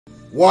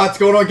What's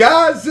going on,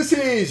 guys? This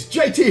is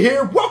JT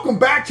here. Welcome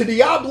back to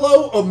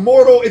Diablo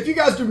Immortal. If you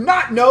guys do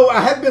not know,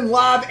 I have been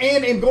live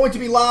and am going to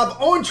be live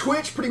on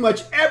Twitch pretty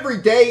much every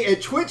day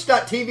at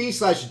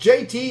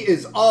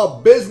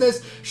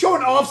twitch.tv/JTisAllBusiness,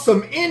 showing off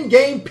some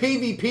in-game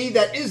PvP.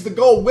 That is the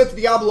goal with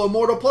Diablo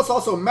Immortal, plus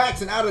also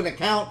maxing out an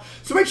account.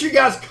 So make sure you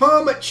guys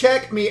come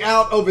check me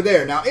out over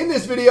there. Now, in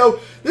this video,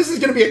 this is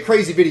going to be a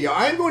crazy video.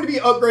 I am going to be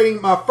upgrading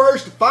my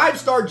first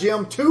 5-star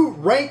gem to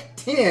rank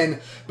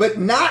 10, but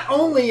not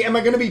only am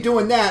I going to be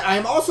doing that, I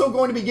am also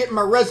going to be getting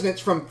my resonance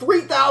from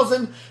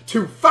 3,000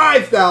 to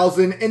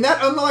 5,000, and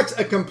that unlocks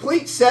a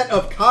complete set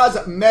of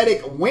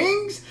cosmetic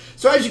wings.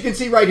 So as you can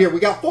see right here, we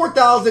got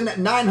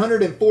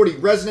 4,940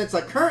 resonance.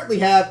 I currently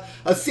have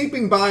a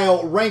Seeping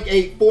Bile rank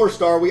 8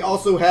 4-star. We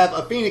also have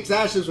a Phoenix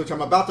Ashes, which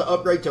I'm about to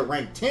upgrade to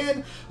rank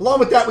 10. Along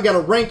with that, we got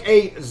a rank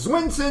 8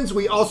 Zwinsons.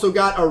 We also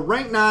got a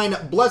rank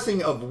 9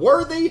 Blessing of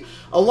Worthy,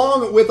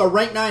 along with a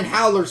rank 9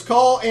 Howler's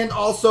Call, and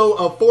also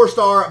a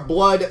 4-star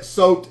Blood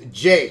Soaked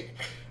Jade.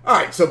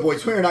 Alright, so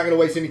boys, we're not going to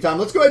waste any time.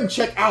 Let's go ahead and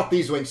check out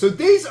these wings. So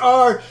these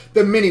are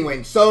the mini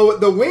wings. So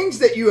the wings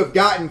that you have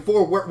gotten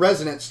for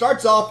resonance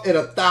starts off at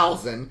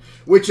 1,000,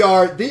 which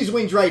are these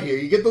wings right here.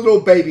 You get the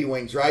little baby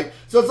wings, right?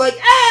 So it's like,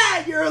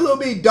 you're a little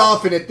bit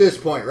dolphin at this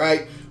point,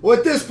 right? Well,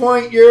 at this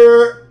point,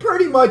 you're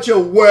pretty much a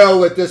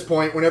whale at this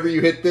point whenever you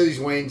hit these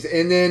wings.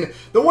 And then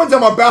the ones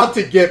I'm about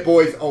to get,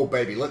 boys, oh,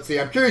 baby, let's see.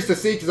 I'm curious to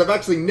see because I've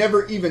actually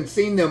never even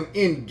seen them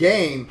in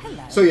game.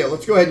 So, yeah,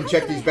 let's go ahead and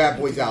check these bad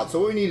boys out. So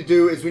what we need to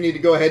do is we need to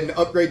go ahead and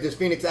upgrade this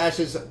Phoenix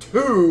Ashes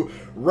to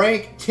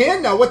rank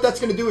 10. Now, what that's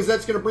going to do is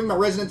that's going to bring my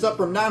resonance up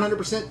from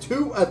 900%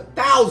 to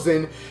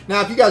 1,000.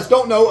 Now, if you guys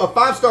don't know, a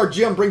 5-star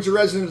gem brings your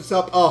resonance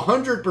up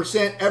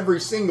 100% every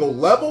single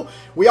level.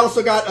 We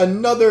also got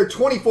another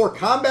 24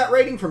 combat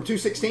rating from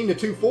 216 to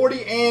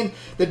 240, and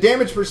the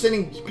damage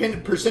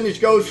percentage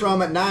goes from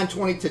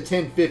 920 to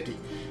 1050.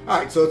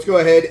 Alright, so let's go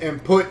ahead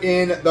and put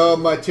in the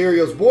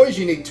materials. Boys,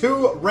 you need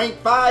 2 rank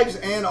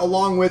 5s and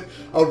along with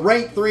a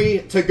rank 3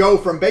 to go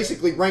from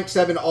basically rank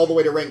 7 all the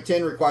way to rank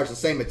 10 requires the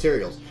same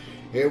materials.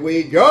 Here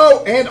we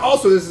go. And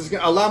also this is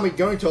going to allow me to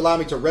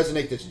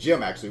resonate this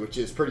gem actually, which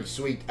is pretty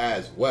sweet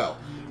as well.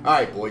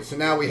 Alright, boys, so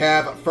now we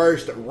have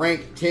first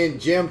rank 10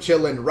 gem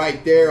chilling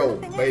right there. Oh,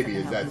 baby,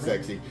 is that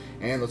sexy.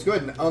 And let's go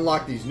ahead and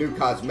unlock these new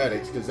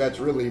cosmetics because that's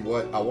really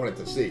what I wanted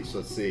to see. So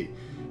let's see.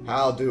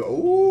 How do,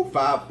 ooh,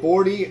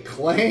 540,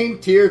 claim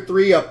tier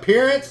 3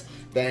 appearance.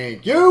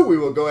 Thank you. We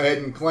will go ahead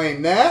and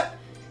claim that.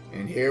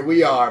 And here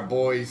we are,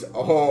 boys.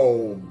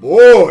 Oh,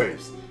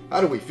 boys.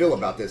 How do we feel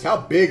about this? How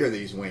big are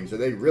these wings? Are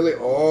they really,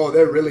 oh,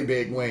 they're really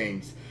big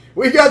wings.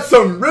 We got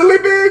some really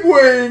big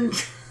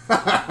wings.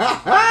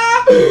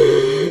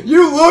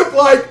 You look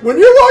like, when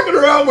you're walking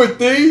around with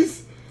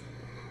these,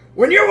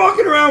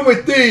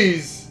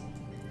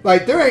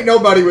 like, there ain't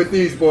nobody with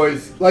these,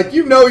 boys. Like,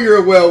 you know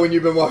you're a whale when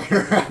you've been walking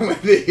around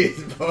with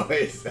these,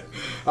 boys.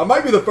 I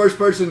might be the first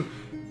person.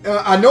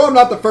 I know I'm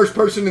not the first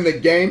person in the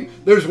game.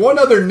 There's one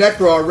other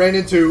Necro I ran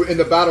into in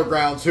the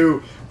Battlegrounds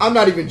who, I'm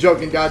not even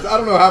joking, guys. I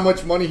don't know how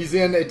much money he's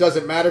in. It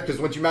doesn't matter because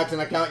once you max an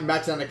account, you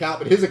max an account.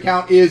 But his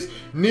account is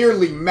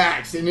nearly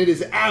maxed, and it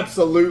is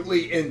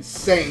absolutely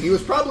insane. He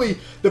was probably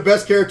the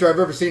best character I've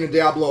ever seen in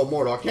Diablo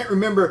Immortal. I can't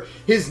remember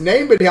his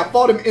name, but I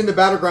fought him in the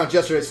Battlegrounds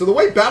yesterday. So the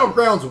way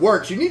Battlegrounds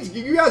works,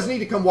 you guys need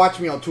to come watch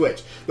me on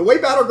Twitch. The way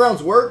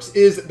Battlegrounds works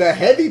is the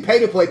heavy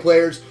pay-to-play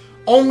players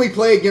only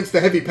play against the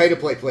heavy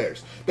pay-to-play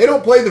players. They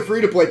don't play the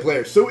free-to-play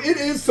players. So it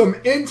is some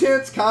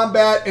intense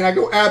combat, and I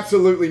go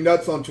absolutely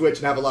nuts on Twitch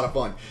and have a lot of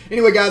fun.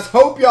 Anyway, guys,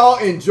 hope y'all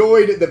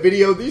enjoyed the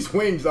video. These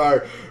wings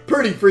are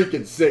pretty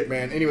freaking sick,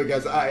 man. Anyway,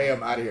 guys, I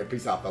am out of here.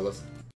 Peace out, fellas.